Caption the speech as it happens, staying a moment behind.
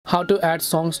How to add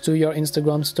songs to your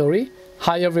Instagram story.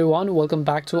 Hi everyone, welcome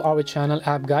back to our channel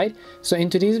App Guide. So in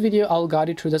today's video I'll guide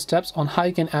you through the steps on how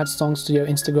you can add songs to your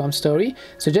Instagram story.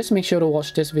 So just make sure to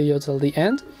watch this video till the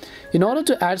end. In order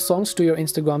to add songs to your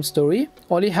Instagram story,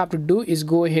 all you have to do is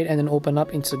go ahead and then open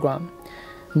up Instagram.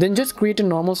 Then just create a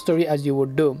normal story as you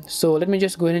would do. So let me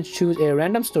just go ahead and choose a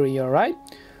random story here, right?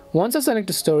 Once I select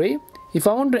the story, if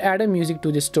I want to add a music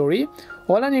to this story,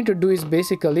 all I need to do is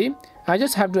basically I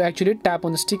just have to actually tap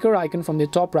on the sticker icon from the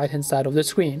top right hand side of the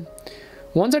screen.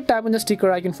 Once I tap on the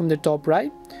sticker icon from the top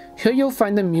right, here you'll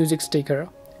find the music sticker.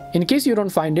 In case you don't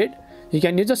find it, you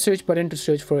can use the search button to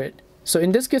search for it. So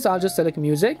in this case I'll just select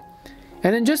music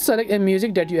and then just select a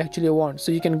music that you actually want.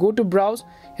 So you can go to browse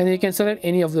and then you can select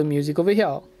any of the music over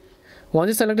here. Once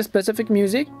you select a specific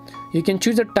music, you can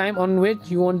choose the time on which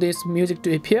you want this music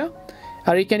to appear,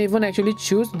 or you can even actually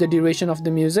choose the duration of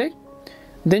the music.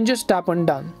 Then just tap on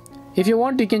done. If you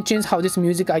want, you can change how this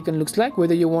music icon looks like,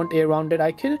 whether you want a rounded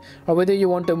icon or whether you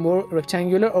want a more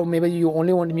rectangular, or maybe you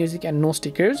only want music and no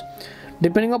stickers.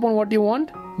 Depending upon what you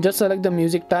want, just select the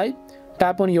music type,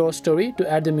 tap on your story to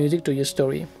add the music to your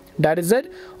story. That is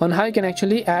it on how you can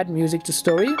actually add music to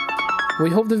story. We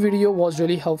hope the video was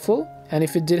really helpful, and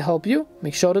if it did help you,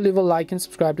 make sure to leave a like and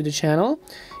subscribe to the channel.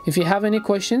 If you have any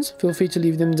questions, feel free to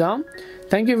leave them down.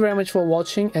 Thank you very much for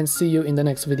watching and see you in the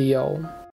next video.